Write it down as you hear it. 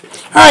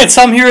Alright,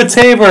 so I'm here at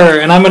Tabor,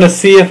 and I'm going to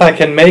see if I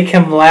can make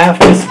him laugh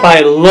just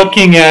by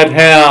looking at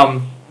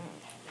him.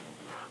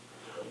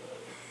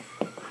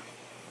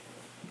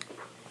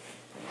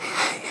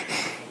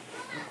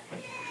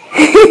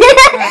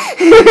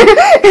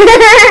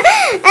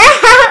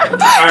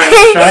 Alright,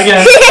 try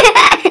again.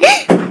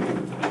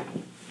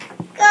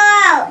 Go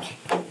out.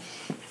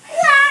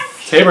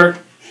 Tabor.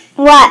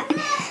 What?